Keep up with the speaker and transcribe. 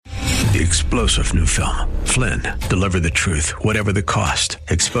The explosive new film, Flynn, Deliver the Truth, Whatever the Cost,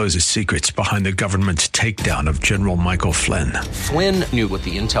 exposes secrets behind the government's takedown of General Michael Flynn. Flynn knew what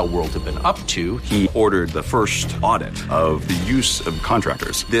the intel world had been up to. He ordered the first audit of the use of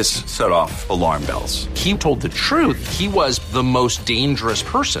contractors. This set off alarm bells. He told the truth. He was the most dangerous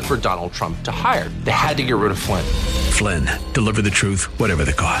person for Donald Trump to hire. They had to get rid of Flynn. Flynn, Deliver the Truth, Whatever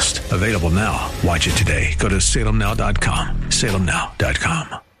the Cost. Available now. Watch it today. Go to salemnow.com.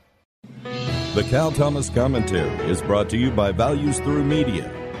 salemnow.com. The Cal Thomas Commentary is brought to you by Values Through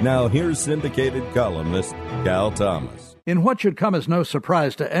Media. Now here's syndicated columnist Cal Thomas. In what should come as no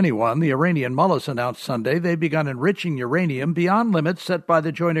surprise to anyone, the Iranian mullahs announced Sunday they've begun enriching uranium beyond limits set by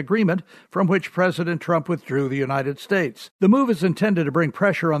the joint agreement from which President Trump withdrew the United States. The move is intended to bring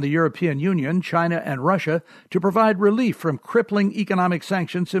pressure on the European Union, China, and Russia to provide relief from crippling economic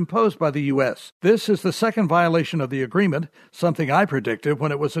sanctions imposed by the U.S. This is the second violation of the agreement, something I predicted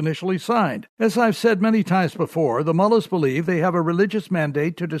when it was initially signed. As I've said many times before, the mullahs believe they have a religious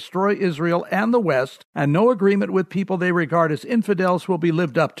mandate to destroy Israel and the West, and no agreement with people they regard as infidels will be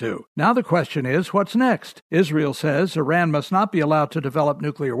lived up to. Now the question is, what's next? Israel says Iran must not be allowed to develop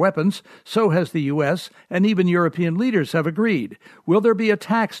nuclear weapons. So has the U.S., and even European leaders have agreed. Will there be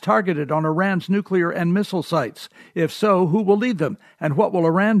attacks targeted on Iran's nuclear and missile sites? If so, who will lead them, and what will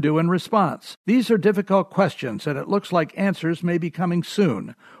Iran do in response? These are difficult questions, and it looks like answers may be coming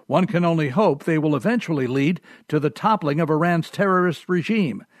soon. One can only hope they will eventually lead to the toppling of Iran's terrorist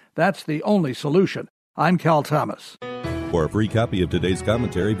regime. That's the only solution. I'm Cal Thomas. For a free copy of today's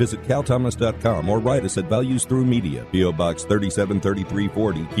commentary, visit calthomas.com or write us at Values Through Media, P.O. Box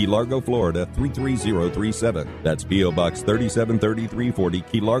 373340, Key Largo, Florida 33037. That's P.O. Box 373340,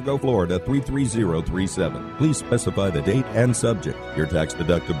 Key Largo, Florida 33037. Please specify the date and subject. Your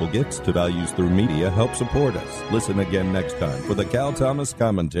tax-deductible gifts to Values Through Media help support us. Listen again next time for the Cal Thomas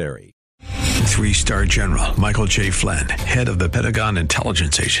Commentary. 3-star General Michael J. Flynn, head of the Pentagon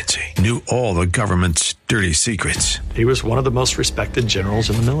Intelligence Agency, knew all the government's dirty secrets. He was one of the most respected generals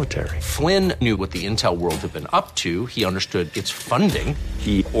in the military. Flynn knew what the intel world had been up to. He understood its funding.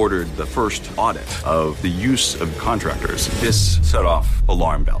 He ordered the first audit of the use of contractors. This set off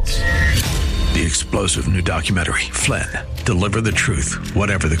alarm bells. The explosive new documentary, Flynn, Deliver the Truth,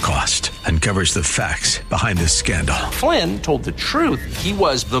 Whatever the Cost, uncovers the facts behind this scandal. Flynn told the truth. He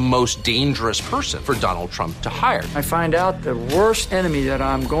was the most dangerous person for Donald Trump to hire. I find out the worst enemy that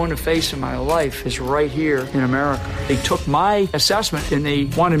I'm going to face in my life is right here in America. They took my assessment and they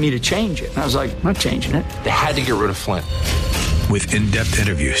wanted me to change it. And I was like, I'm not changing it. They had to get rid of Flynn. With in-depth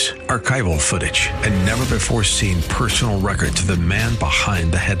interviews, archival footage, and never-before-seen personal records of the man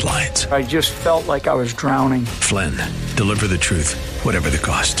behind the headlines. I just felt like I was drowning. Flynn, Deliver the Truth, Whatever the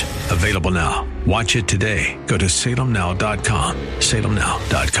Cost. Available now. Watch it today. Go to salemnow.com.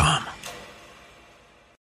 salemnow.com.